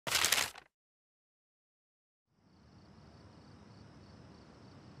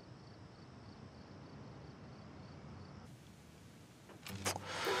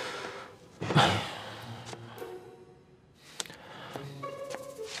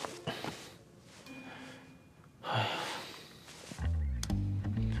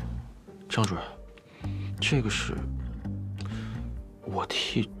张主任，这个是我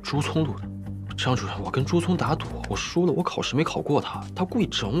替朱聪录的。张主任，我跟朱聪打赌，我输了，我考试没考过他，他故意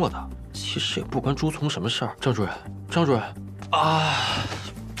整我的。其实也不关朱聪什么事儿。张主任，张主任，啊，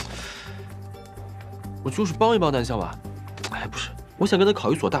我就是帮一帮南向晚。哎，不是，我想跟他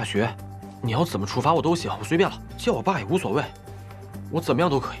考一所大学，你要怎么处罚我都行，我随便了，叫我爸也无所谓，我怎么样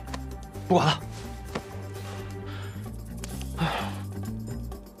都可以，不管了。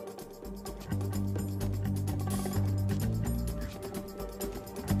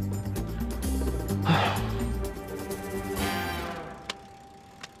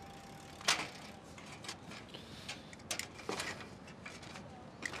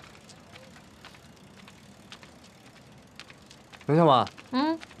 南向晚，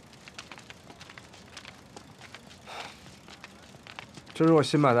这是我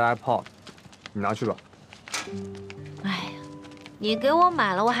新买的 iPod， 你拿去吧。哎呀，你给我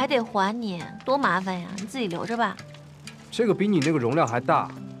买了，我还得还你，多麻烦呀！你自己留着吧。这个比你那个容量还大，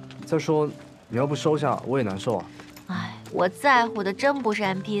再说你要不收下，我也难受啊。哎，我在乎的真不是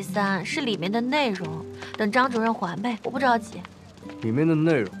MP3，是里面的内容。等张主任还呗，我不着急。里面的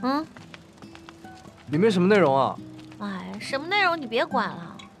内容？里面什么内容啊？ 哎，什么内容你别管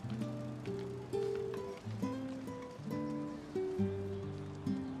了。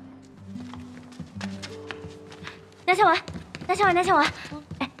南向晚，南向晚，南向晚，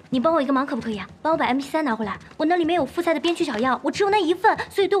哎，你帮我一个忙可不可以啊？帮我把 MP3拿回来，我那里面有复赛的编曲小样，我只有那一份，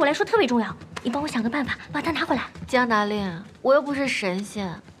所以对我来说特别重要。你帮我想个办法把它拿回来。江达令，我又不是神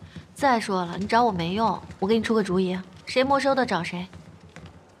仙。再说了，你找我没用，我给你出个主意，谁没收的找谁。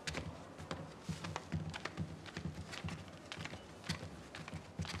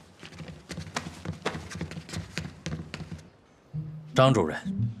 张主任，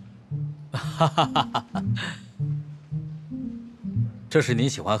哈哈哈哈！这是你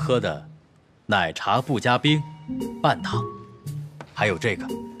喜欢喝的奶茶不加冰，半糖，还有这个，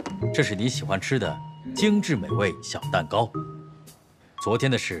这是你喜欢吃的精致美味小蛋糕。昨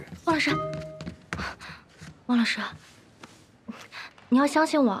天的事，王老师，王老师，你要相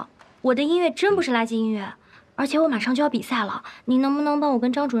信我，我的音乐真不是垃圾音乐，而且我马上就要比赛了，你能不能帮我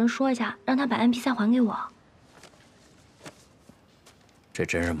跟张主任说一下，让他把 MP3还给我？ 这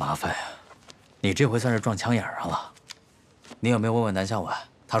真是麻烦呀！你这回算是撞枪眼上了。你有没有问问南向晚？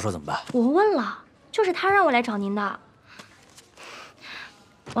他说怎么办？我问了，就是他让我来找您的。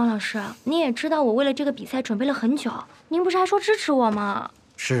王老师，你也知道我为了这个比赛准备了很久，您不是还说支持我吗？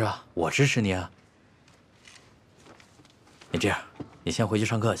是啊，我支持你啊。你这样，你先回去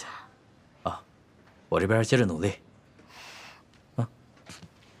上课去，啊，我这边接着努力。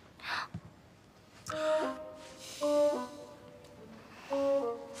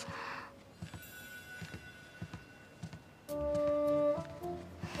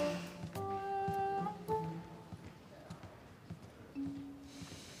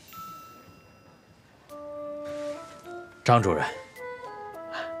 张主任，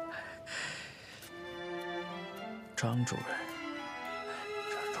张主任，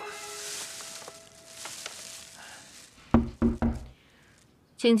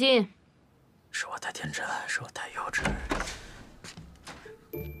请进。是我太天真了，是我太幼稚了。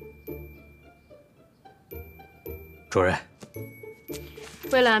主任，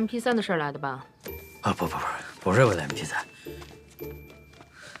为了 MP3的事来的吧？啊，不是为了 MP3。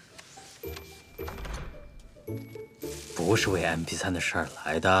 不是为 MP3的事儿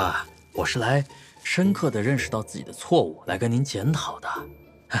来的，我是来深刻地认识到自己的错误，来跟您检讨的。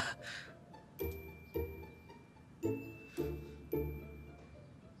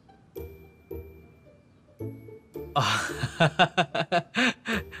啊，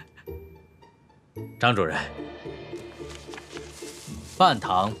张主任，半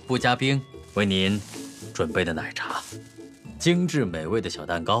糖不加冰，为您准备的奶茶，精致美味的小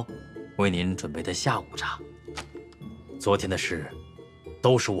蛋糕，为您准备的下午茶。 昨天的事，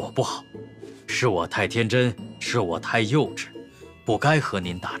都是我不好，是我太天真，是我太幼稚，不该和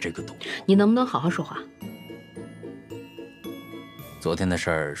您打这个赌。你能不能好好说话？昨天的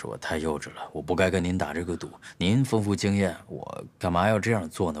事儿是我太幼稚了，我不该跟您打这个赌。您丰富经验，我干嘛要这样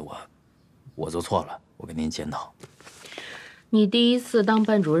做呢？我做错了，我跟您检讨。你第一次当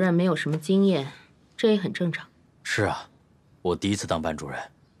班主任，没有什么经验，这也很正常。是啊，我第一次当班主任，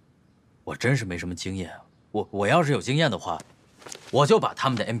我真是没什么经验。 我要是有经验的话，我就把他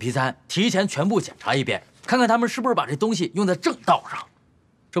们的 MP3提前全部检查一遍，看看他们是不是把这东西用在正道上，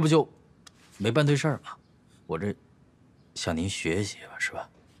这不就没办对事儿吗？我这向您学习吧，是吧？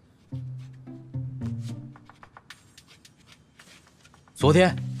昨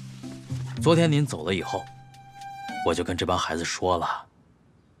天您走了以后，我就跟这帮孩子说了，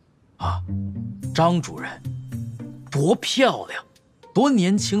啊，张主任，多漂亮，多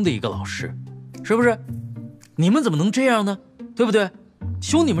年轻的一个老师，是不是？你们怎么能这样呢？对不对？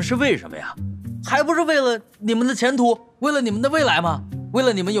凶你们是为什么呀？还不是为了你们的前途，为了你们的未来吗？为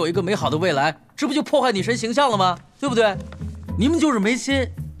了你们有一个美好的未来，这不就破坏你神形象了吗？对不对？你们就是没心，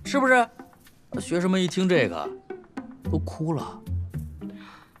是不是？学生们一听这个，都哭了。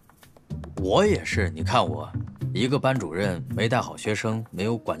我也是，你看我，一个班主任没带好学生，没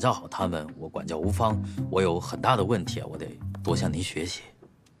有管教好他们，我管教无方，我有很大的问题，我得多向您学习。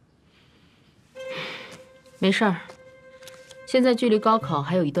没事儿，现在距离高考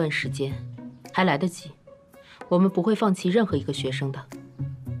还有一段时间，还来得及，我们不会放弃任何一个学生的。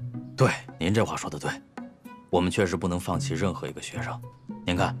对，您这话说得对，我们确实不能放弃任何一个学生。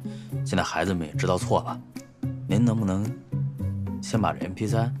您看，现在孩子们也知道错了，您能不能先把这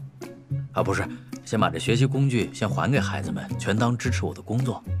MP3，啊不是，先把这学习工具先还给孩子们，全当支持我的工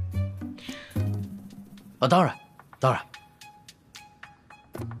作。啊，当然，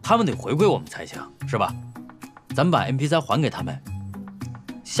他们得回归我们才行，是吧？咱们把 MP3 还给他们，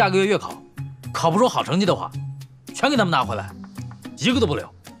下个月月考，考不出好成绩的话，全给他们拿回来，一个都不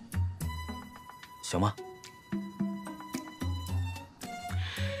留，行吗？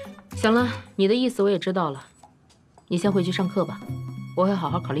行了，你的意思我也知道了，你先回去上课吧，我会好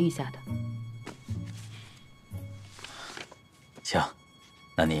好考虑一下的。行，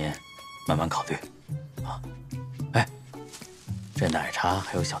那你慢慢考虑啊。哎，这奶茶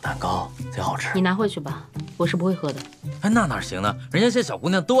还有小蛋糕，贼好吃。你拿回去吧，我是不会喝的。哎，那哪行呢？人家现在小姑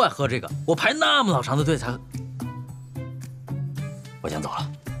娘都爱喝这个，我排那么老长的队才……我先走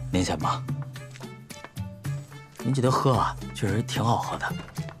了，您先忙。您记得喝啊，确实挺好喝的，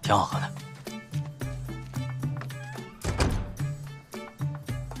挺好喝的。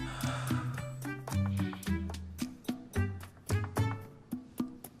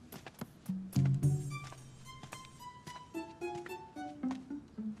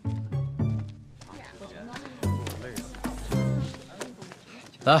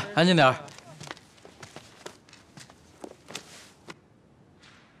来，安静点儿。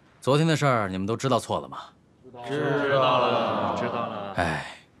昨天的事儿你们都知道错了吗？知道了。哎，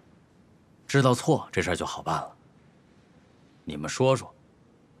知道错这事儿就好办了。你们说说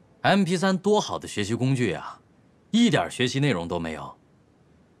 ，MP3 多好的学习工具啊，一点学习内容都没有，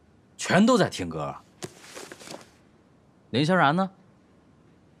全都在听歌。林萧然呢？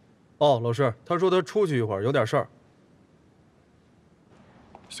哦，老师，他说他出去一会儿，有点事儿。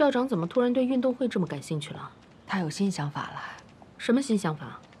校长怎么突然对运动会这么感兴趣了？他有新想法了，什么新想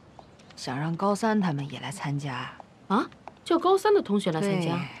法？想让高三他们也来参加。啊？叫高三的同学来参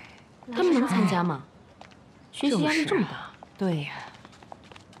加？他们能参加吗？学习压力这么大。对呀。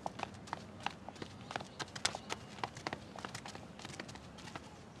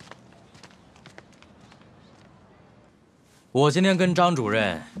我今天跟张主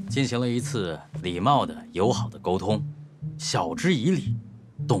任进行了一次礼貌的、友好的沟通，晓之以理，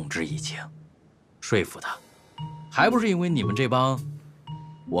动之以情，说服他，还不是因为你们这帮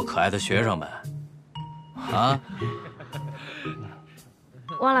我可爱的学生们啊！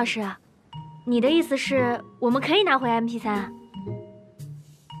汪老师，你的意思是我们可以拿回 MP3？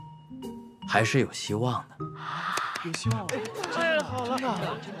还是有希望的。有希望了，太好了！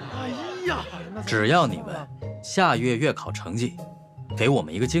哎呀，只要你们下月月考成绩给我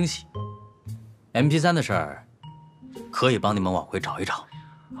们一个惊喜 ，MP3 的事儿可以帮你们往回找一找。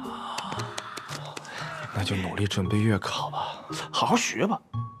那就努力准备月考吧，好好学吧。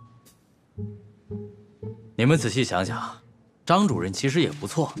你们仔细想想，张主任其实也不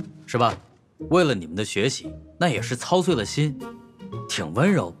错，是吧？为了你们的学习，那也是操碎了心，挺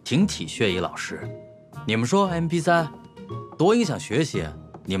温柔，挺体恤一老师。你们说 MP3 多影响学习，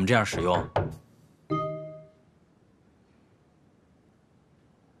你们这样使用？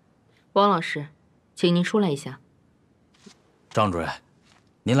汪老师，请您出来一下。张主任，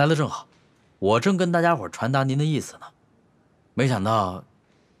您来的正好，我正跟大家伙传达您的意思呢，没想到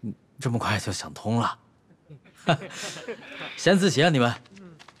这么快就想通了。先自习啊，你们。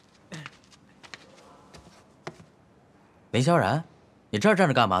林萧然，你这儿站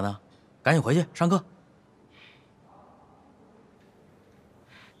着干嘛呢？赶紧回去上课。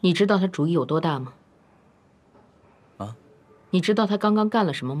你知道他主意有多大吗？啊？你知道他刚刚干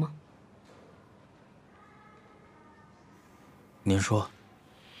了什么吗？您说。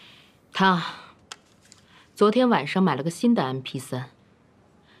他昨天晚上买了个新的 MP3，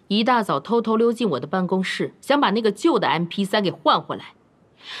一大早偷偷溜进我的办公室，想把那个旧的 MP3给换回来。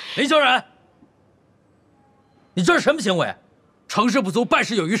林萧然，你这是什么行为？成事不足，败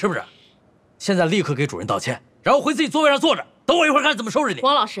事有余，是不是？现在立刻给主任道歉，然后回自己座位上坐着，等我一会儿看怎么收拾你。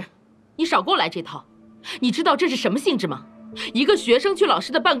王老师，你少给我来这套。你知道这是什么性质吗？一个学生去老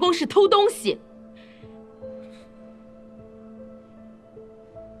师的办公室偷东西。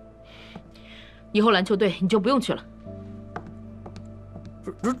以后篮球队你就不用去了。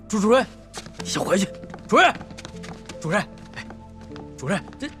主任，你先回去。主任，哎，主任，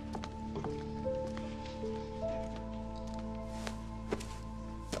这。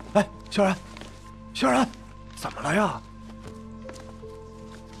哎，小然，怎么了呀？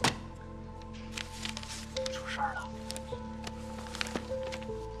出事儿了。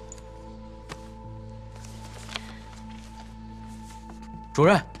主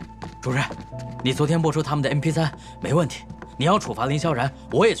任，你昨天播出他们的 MP3没问题，你要处罚林萧然，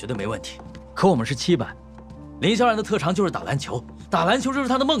我也觉得没问题。可我们是7班，林萧然的特长就是打篮球，打篮球就是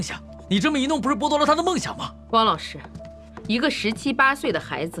他的梦想。你这么一弄，不是剥夺了他的梦想吗？汪老师，一个17、18岁的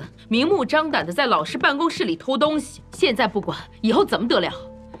孩子，明目张胆的在老师办公室里偷东西，现在不管，以后怎么得了？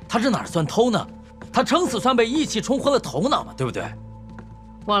他这哪算偷呢？他撑死算被义气冲昏了头脑嘛，对不对？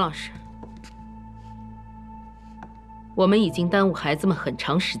汪老师，我们已经耽误孩子们很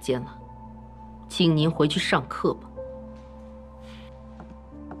长时间了，请您回去上课吧。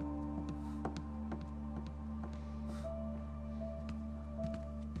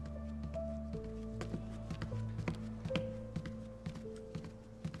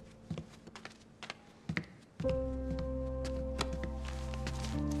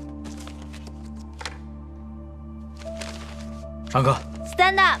上课。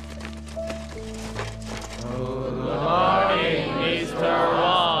Stand up。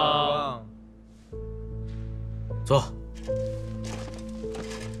坐。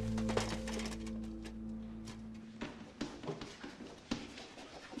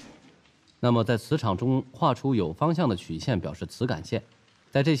那么在磁场中画出有方向的曲线表示磁感线，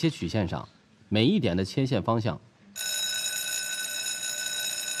在这些曲线上，每一点的切线方向。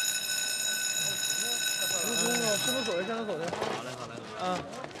师傅走一下，他走的。好嘞。啊，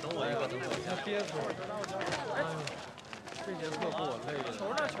等我一个，憋死我。哎，这节课给我累的。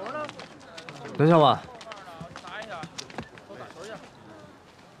球呢？等一下吧。拿一下，我打球去。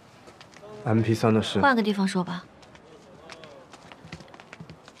MP3的事。换个地方说吧。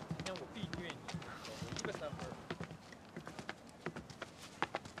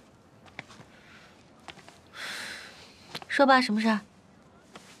说吧，什么事儿？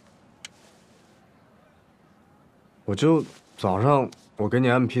我就早上我给你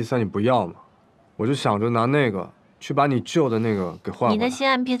MP3，你不要嘛，我就想着拿那个去把你旧的那个给换回来。你的新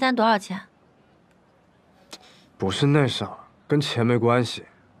MP3多少钱？不是那事儿，跟钱没关系。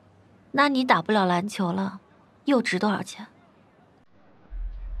那你打不了篮球了，又值多少钱？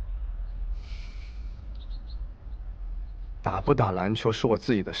打不打篮球是我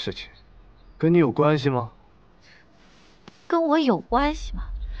自己的事情，跟你有关系吗？跟我有关系吗？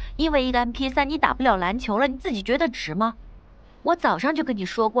因为一个 MP3你打不了篮球了，你自己觉得值吗？我早上就跟你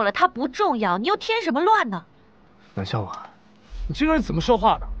说过了，它不重要，你又添什么乱呢？南向晚，你这个人怎么说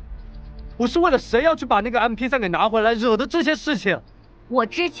话的？我是为了谁要去把那个 MP3给拿回来，惹的这些事情。我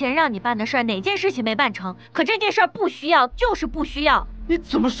之前让你办的事儿，哪件事情没办成？可这件事儿不需要，就是不需要。你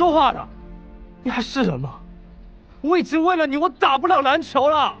怎么说话的？你还是人吗？我已经为了你，我打不了篮球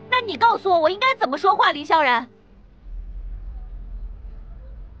了。那你告诉我，我应该怎么说话，林萧然？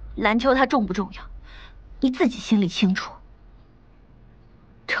篮球它重不重要，你自己心里清楚。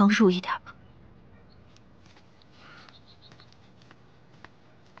成熟一点吧。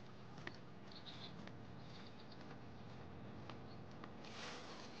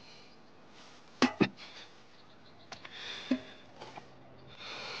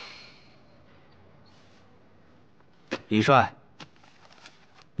李帅，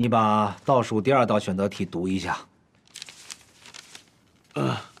你把倒数第2道选择题读一下。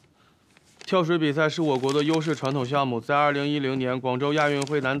跳水比赛是我国的优势传统项目。在2010年广州亚运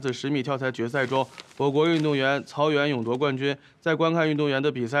会男子10米跳台决赛中，我国运动员曹原勇夺冠军。在观看运动员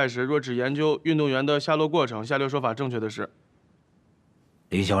的比赛时，若只研究运动员的下落过程，下列说法正确的是：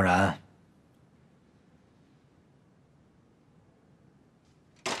林萧然，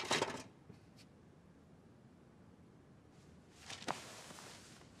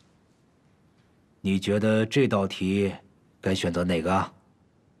你觉得这道题该选择哪个？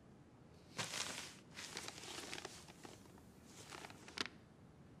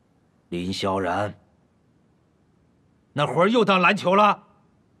林萧然，那会儿又当篮球了，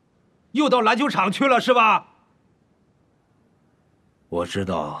又到篮球场去了是吧？我知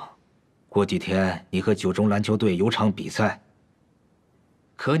道，过几天你和9中篮球队有场比赛。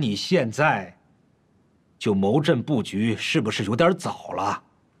可你现在就谋阵布局，是不是有点早了？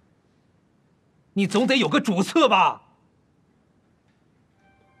你总得有个主策吧？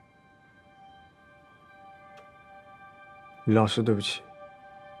李老师，对不起。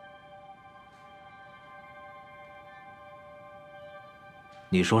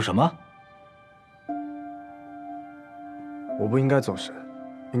你说什么？我不应该走神，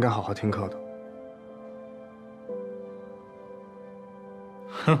应该好好听课的。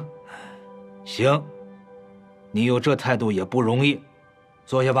哼，行，你有这态度也不容易，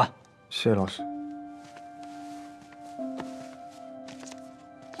坐下吧。谢谢老师。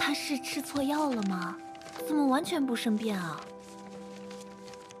他是吃错药了吗？怎么完全不生变啊？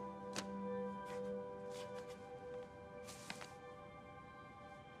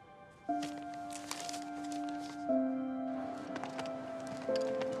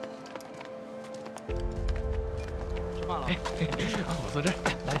吃饭了。哎，我坐这儿，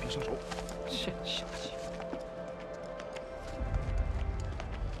来点生熟。这小气。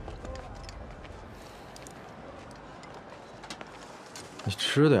你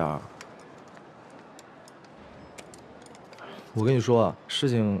吃点儿。我跟你说啊，事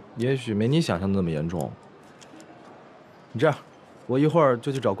情也许没你想象的那么严重。你这样，我一会儿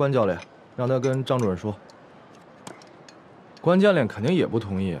就去找关教练，让他跟张主任说。关教练肯定也不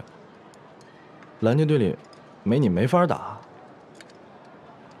同意。篮球队里没你没法打。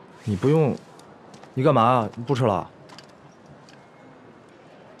你不用，你干嘛啊？不吃了？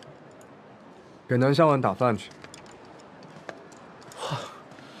给南向晚打饭去。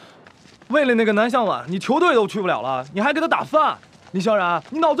为了那个南向晚，你球队都去不了了，你还给他打饭？李小冉，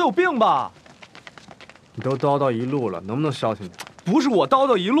你脑子有病吧？你都叨叨一路了，能不能消停点？不是我叨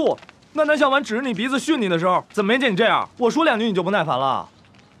叨一路，那南向晚指着你鼻子训你的时候，怎么没见你这样？我说两句你就不耐烦了？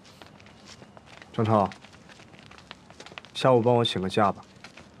张超，下午帮我请个假吧。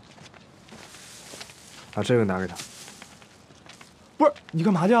把这个拿给他。不是，你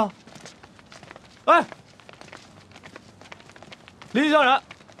干嘛去啊？哎，林小冉。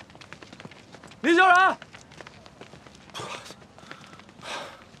林小冉，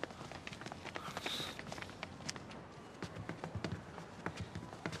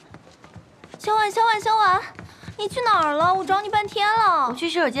小婉，你去哪儿了？我找你半天了。我去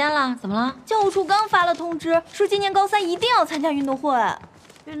洗手间了，怎么了？教务处刚发了通知，说今年高三一定要参加运动会。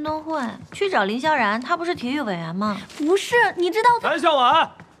运动会？去找林萧然，他不是体育委员吗？不是，你知道他？南向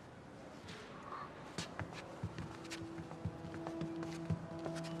晚。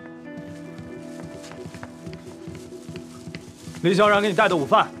林小冉给你带的午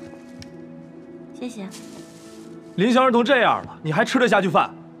饭，谢谢。林小冉都这样了，你还吃得下去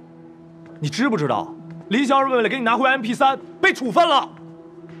饭？你知不知道，林小冉为了给你拿回 MP3被处分了？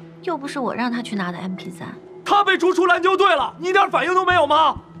又不是我让他去拿的 MP3。他被逐出篮球队了，你一点反应都没有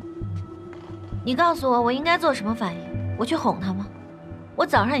吗？你告诉我，我应该做什么反应？我去哄他吗？我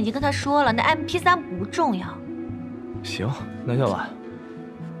早上已经跟他说了，那 MP3不重要。行，南向晚，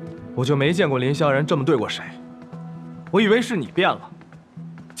我就没见过林小冉这么对过谁。我以为是你变了，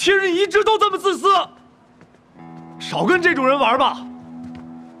其实你一直都这么自私。少跟这种人玩吧。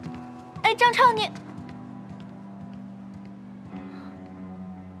哎，张超，你，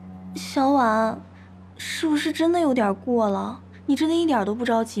小婉，是不是真的有点过了？你真的一点都不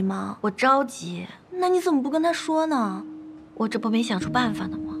着急吗？我着急。那你怎么不跟他说呢？我这不没想出办法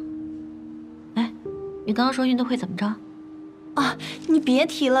呢吗？哎，你刚刚说运动会怎么着？啊，你别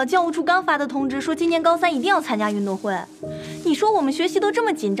提了，教务处刚发的通知说今年高三一定要参加运动会。你说我们学习都这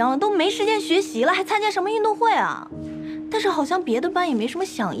么紧张了，都没时间学习了，还参加什么运动会啊？但是好像别的班也没什么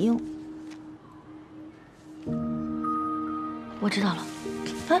响应。我知道了。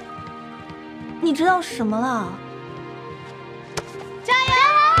哎，你知道什么了？加油！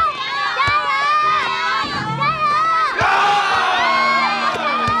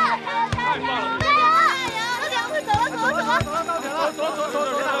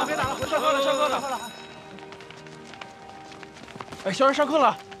哎，小冉上课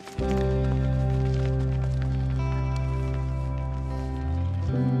了。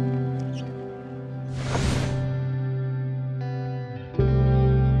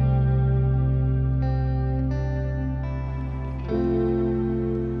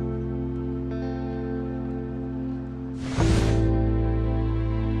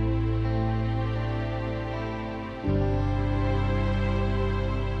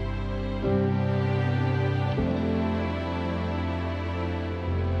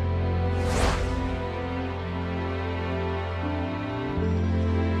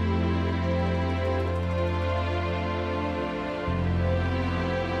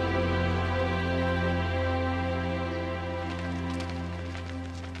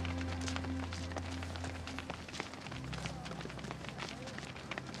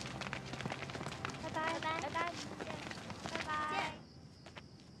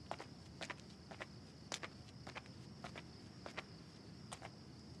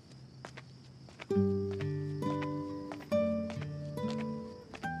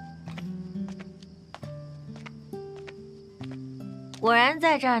果然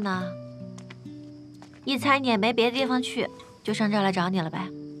在这儿呢。一猜你也没别的地方去，就上这儿来找你了呗。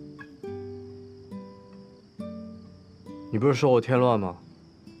你不是说我添乱吗？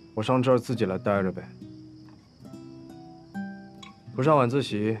我上这儿自己来待着呗。不上晚自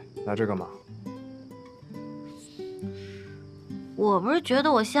习，来这干嘛？我不是觉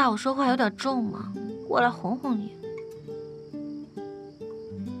得我下午说话有点重吗？过来哄哄你。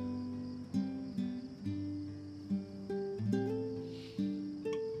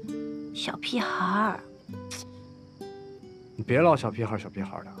小屁孩儿。你别老小屁孩小屁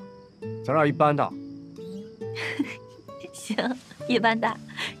孩的，咱俩一般大。行，一般大，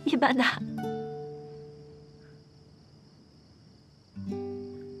一般大。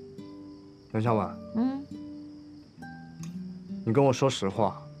南向晚，你跟我说实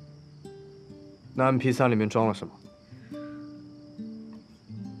话，那 MP3 里面装了什么？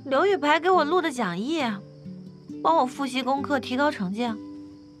刘雨排给我录的讲义，帮我复习功课，提高成绩。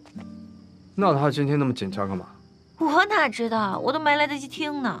那他今天那么紧张干嘛？我哪知道，我都没来得及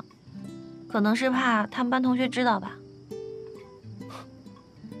听呢。可能是怕他们班同学知道吧。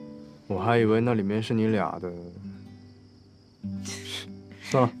我还以为那里面是你俩的。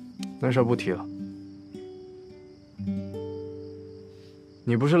算了，那事儿不提了。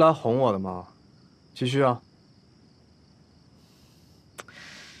你不是来哄我的吗？继续啊。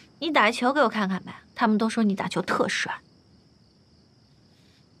你打球给我看看呗，他们都说你打球特帅。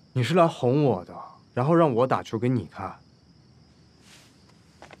你是来哄我的，然后让我打球给你看。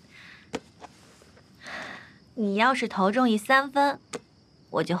你要是投中3分，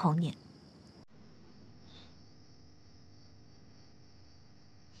我就哄你。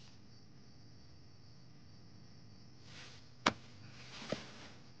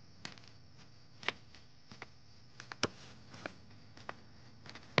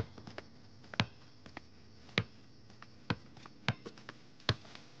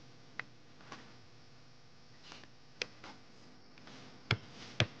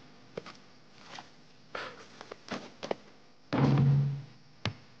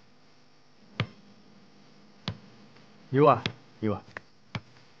一万，一万。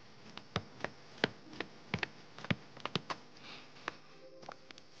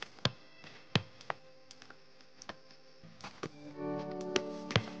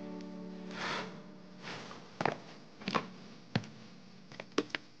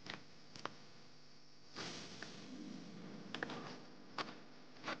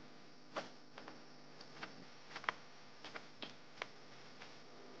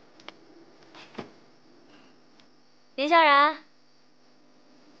林萧然，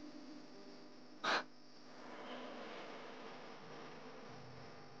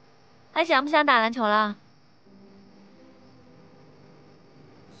还想不想打篮球了？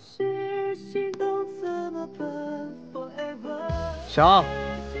想，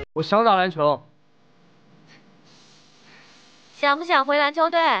我想打篮球。想不想回篮球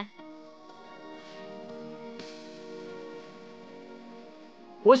队？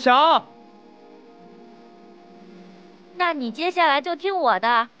我想。那你接下来就听我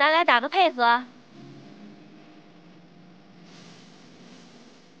的，咱俩打个配合。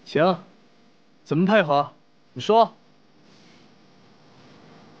行，怎么配合？你说。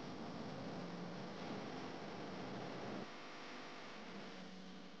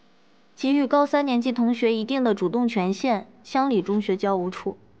给予高3年级同学一定的主动权限，乡里中学教务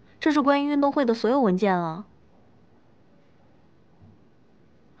处。这是关于运动会的所有文件了。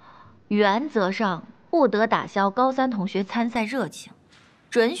原则上不得打消高3同学参赛热情，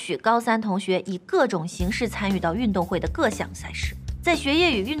准许高3同学以各种形式参与到运动会的各项赛事。在学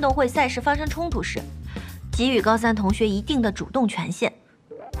业与运动会赛事发生冲突时，给予高3同学一定的主动权限。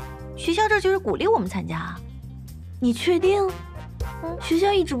学校这就是鼓励我们参加啊。你确定？学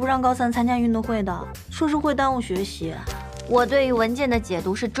校一直不让高3参加运动会的，说是会耽误学习。我对于文件的解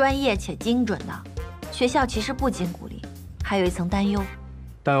读是专业且精准的。学校其实不仅鼓励，还有一层担忧。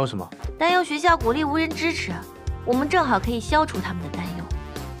担忧什么？担忧学校鼓励无人支持，我们正好可以消除他们的担忧，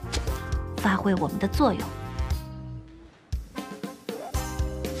发挥我们的作用。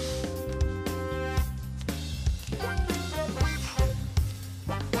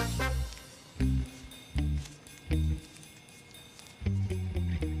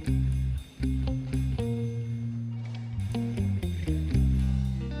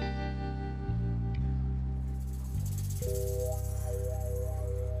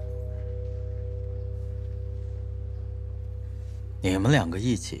你们两个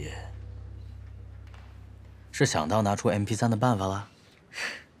一起，是想到拿出 MP3 的办法了？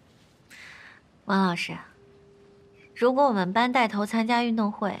王老师，如果我们班带头参加运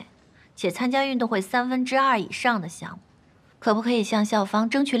动会，且参加运动会2/3以上的项目，可不可以向校方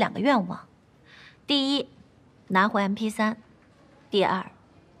争取2个愿望？第一，拿回 MP3；第二，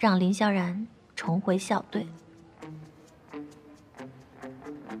让林骍然重回校队。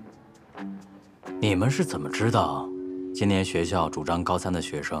你们是怎么知道今年学校主张高3的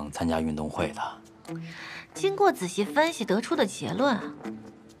学生参加运动会的？经过仔细分析得出的结论啊。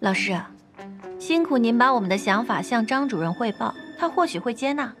老师，辛苦您把我们的想法向张主任汇报，他或许会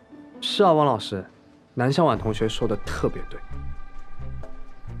接纳。是啊，王老师，南向晚同学说的特别对。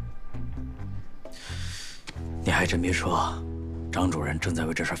你还真别说，张主任正在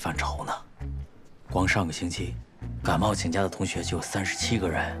为这事犯愁呢。光上个星期，感冒请假的同学就有37个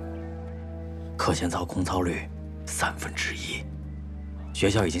人，课前操空操率1/3。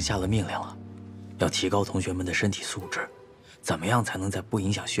学校已经下了命令了，要提高同学们的身体素质。怎么样才能在不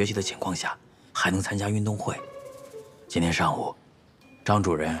影响学习的情况下，还能参加运动会？今天上午，张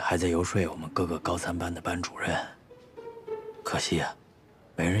主任还在游说我们各个高3班的班主任，可惜啊，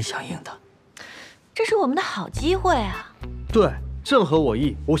没人响应他。这是我们的好机会啊！对，正合我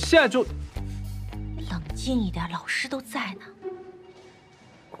意。我现在就冷静一点，老师都在呢。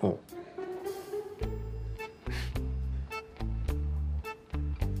哦。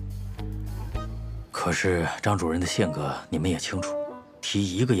可是张主任的性格你们也清楚，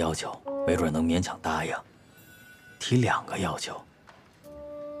提1个要求没准能勉强答应，提2个要求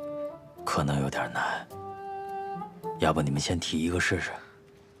可能有点难。要不你们先提1个试试？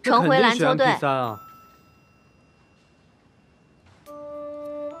重回篮球队。啊！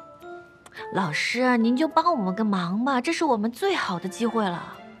老师，您就帮我们个忙吧，这是我们最好的机会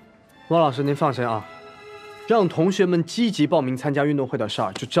了。汪老师，您放心啊，让同学们积极报名参加运动会的事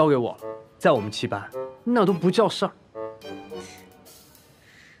儿就交给我了。在我们7班，那都不叫事儿。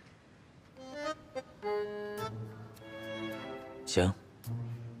行，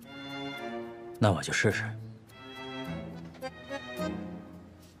那我就试试。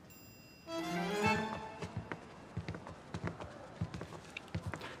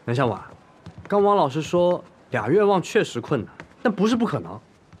南向晚，刚王老师说2愿望确实困难，但不是不可能。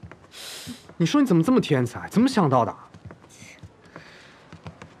你说你怎么这么天才，怎么想到的？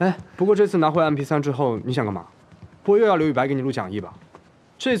哎，不过这次拿回 MP3 之后，你想干嘛？不会又要刘宇白给你录讲义吧？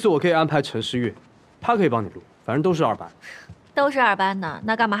这次我可以安排陈诗韵，他可以帮你录，反正都是2班。都是2班的，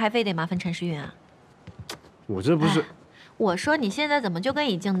那干嘛还非得麻烦陈诗韵啊？我这不是……我说你现在怎么就跟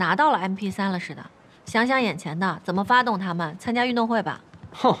已经拿到了 MP3 了似的？想想眼前的，怎么发动他们参加运动会吧。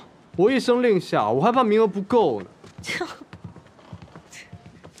哼，我一声令下，我还怕名额不够呢。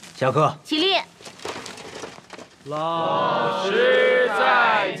下课。起立。老师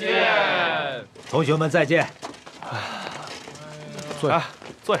再见。同学们再见。坐下，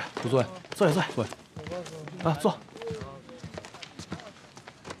坐下，都坐下，坐下，坐下，啊，坐。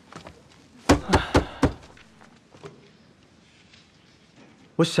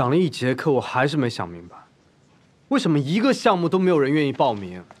我想了1节课，我还是没想明白，为什么1个项目都没有人愿意报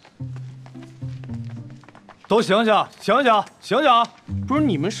名？都醒醒，醒醒，醒醒！不是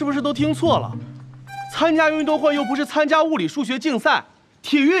你们是不是都听错了？参加运动会又不是参加物理数学竞赛，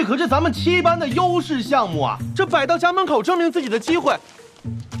体育可是咱们7班的优势项目啊！这摆到家门口证明自己的机会。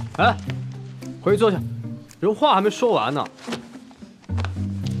哎，回去坐下，人话还没说完呢。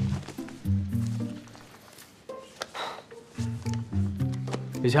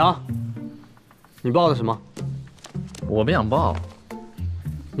李强，你报的什么？我不想报。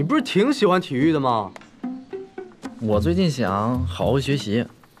你不是挺喜欢体育的吗？我最近想好好学习。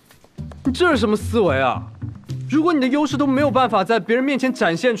你这是什么思维啊？如果你的优势都没有办法在别人面前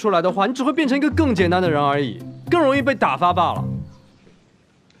展现出来的话，你只会变成一个更简单的人而已，更容易被打发罢了。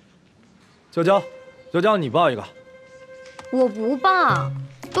娇娇，娇娇，你报一个。我不报，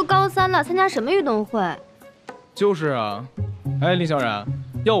都高3了，参加什么运动会？就是啊，哎，林小然，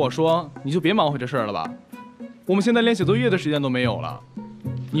要我说，你就别忙活这事儿了吧。我们现在连写作业的时间都没有了。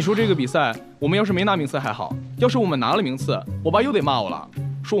你说这个比赛，我们要是没拿名次还好，要是我们拿了名次，我爸又得骂我了，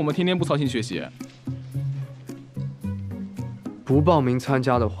说我们天天不操心学习。不报名参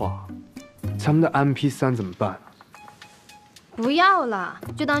加的话，咱们的 MP3 怎么办啊？不要了，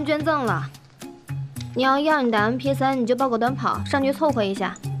就当捐赠了。你要你的 MP3，你就报个短跑，上去凑合一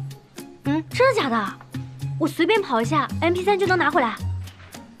下。嗯，真的假的？我随便跑一下 ，MP3 就能拿回来。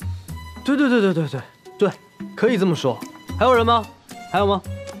对，可以这么说。还有人吗？还有吗？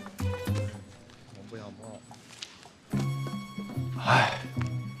我不想报。唉，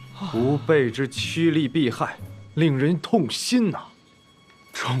吾辈之趋利避害，令人痛心呐。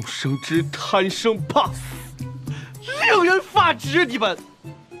众生之贪生怕死，令人发指！你们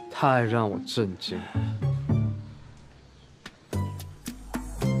太让我震惊了。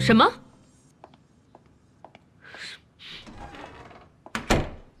什么？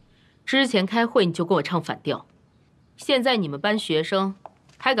之前开会你就跟我唱反调，现在你们班学生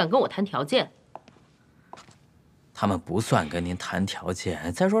还敢跟我谈条件？他们不算跟您谈条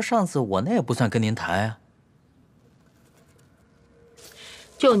件。再说上次我那也不算跟您谈啊。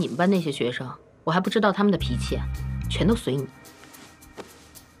就你们班那些学生，我还不知道他们的脾气啊，全都随你。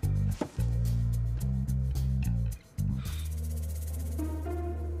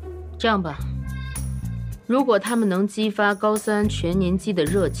这样吧，如果他们能激发高三全年级的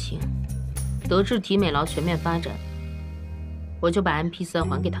热情，德智体美劳全面发展，我就把 MP3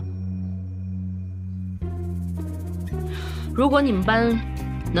还给他们。如果你们班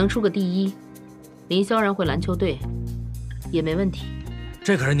能出个第一，林萧然回篮球队也没问题。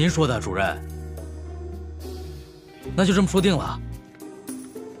这可是您说的，主任。那就这么说定了。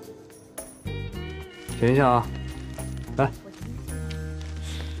填一下啊，来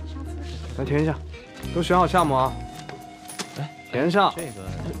填一下，都选好项目啊。来，填上。这个，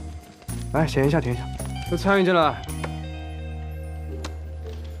来填一下，填一下，都参与进来。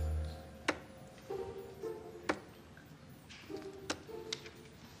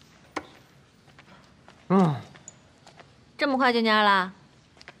这么快就蔫了？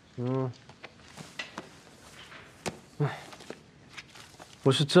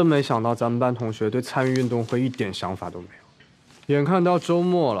我是真没想到咱们班同学对参与运动会一点想法都没有。眼看到周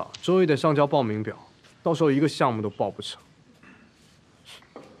末了，周一得上交报名表，到时候一个项目都报不成。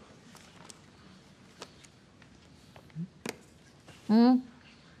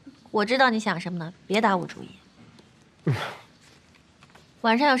我知道你想什么呢，别打我主意。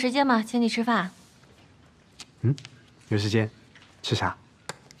晚上有时间吗？请你吃饭。有时间，吃啥？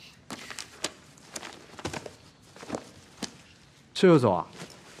吃就走啊？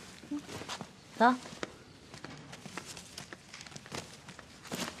走。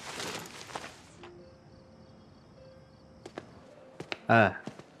哎，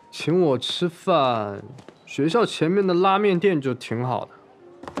请我吃饭，学校前面的拉面店就挺好的，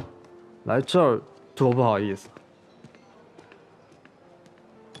来这儿多不好意思。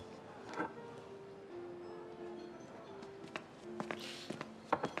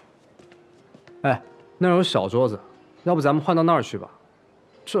哎，那儿有小桌子，要不咱们换到那儿去吧？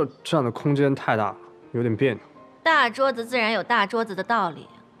这占的空间太大了，有点别扭。大桌子自然有大桌子的道理，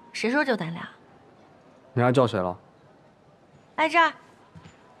谁说就咱俩？你还叫谁了？来这儿。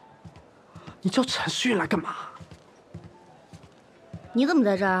你叫陈旭来干嘛？你怎么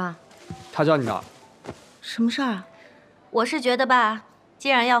在这儿啊？他叫你的。什么事儿啊？我是觉得吧，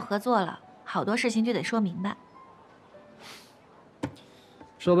既然要合作了，好多事情就得说明白。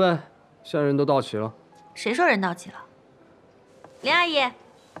说呗，现在人都到齐了。谁说人到齐了？林阿姨。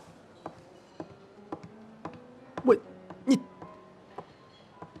喂，你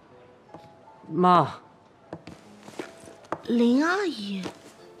妈。林阿姨，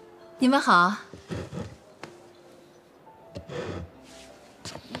你们好。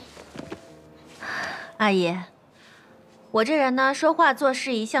阿姨，我这人呢，说话做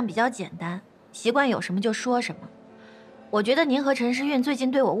事一向比较简单，习惯有什么就说什么。我觉得您和陈时运最近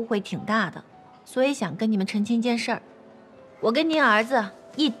对我误会挺大的，所以想跟你们澄清一件事儿。我跟您儿子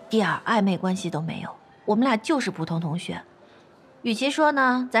一点暧昧关系都没有，我们俩就是普通同学。与其说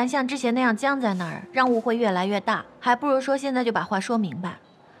呢，咱像之前那样僵在那儿，让误会越来越大，还不如说现在就把话说明白。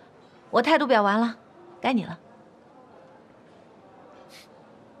我态度表完了，该你了。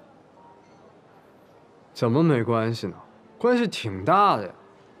怎么没关系呢？关系挺大的呀。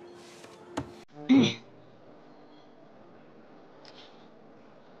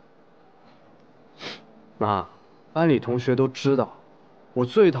妈，班里同学都知道，我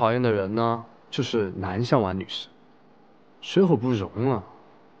最讨厌的人呢，就是南向晚女士，水火不容啊。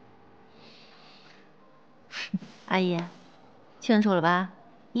阿姨，清楚了吧？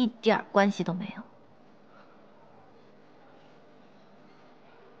一点关系都没有。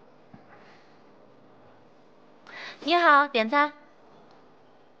你好，点餐。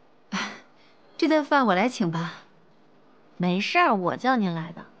这顿饭我来请吧。没事儿，我叫您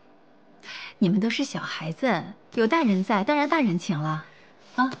来的。你们都是小孩子，有大人在，当然大人请了。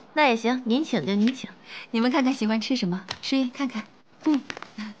啊，那也行，您请就您请。你们看看喜欢吃什么，诗看看。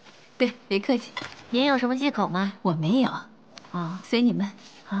对，别客气。您有什么忌口吗？我没有。啊，随你们。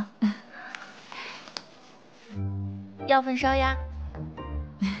好。要份烧鸭。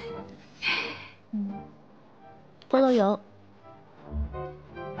菠萝油。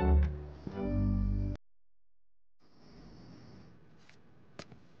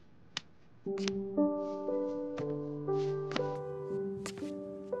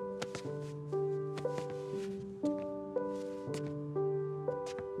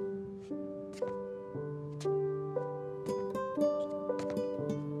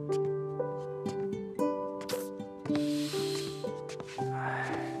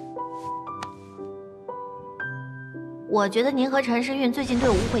我觉得您和陈时运最近对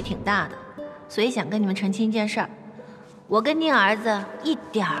我误会挺大的，所以想跟你们澄清一件事儿：我跟您儿子一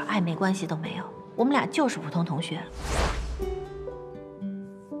点儿暧昧关系都没有，我们俩就是普通同学。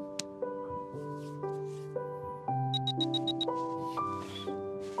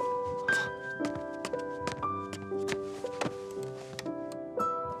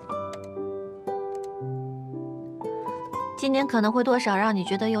今年可能会多少让你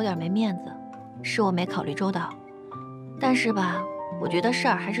觉得有点没面子，是我没考虑周到。但是吧，我觉得事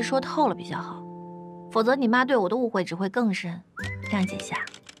儿还是说透了比较好，否则你妈对我的误会只会更深。谅解下。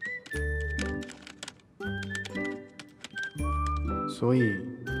所以，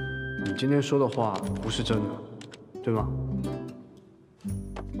你今天说的话不是真的，对吗？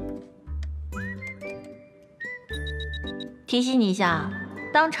提醒你一下，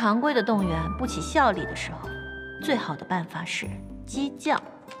当常规的动员不起效力的时候，最好的办法是激将。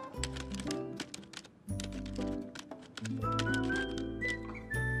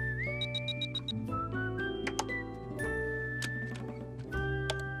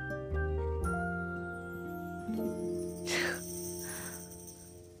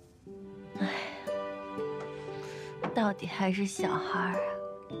唉，到底还是小孩儿啊。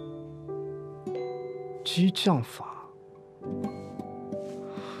激将法。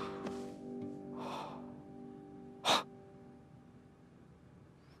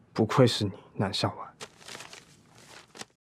不愧是你，南向晚。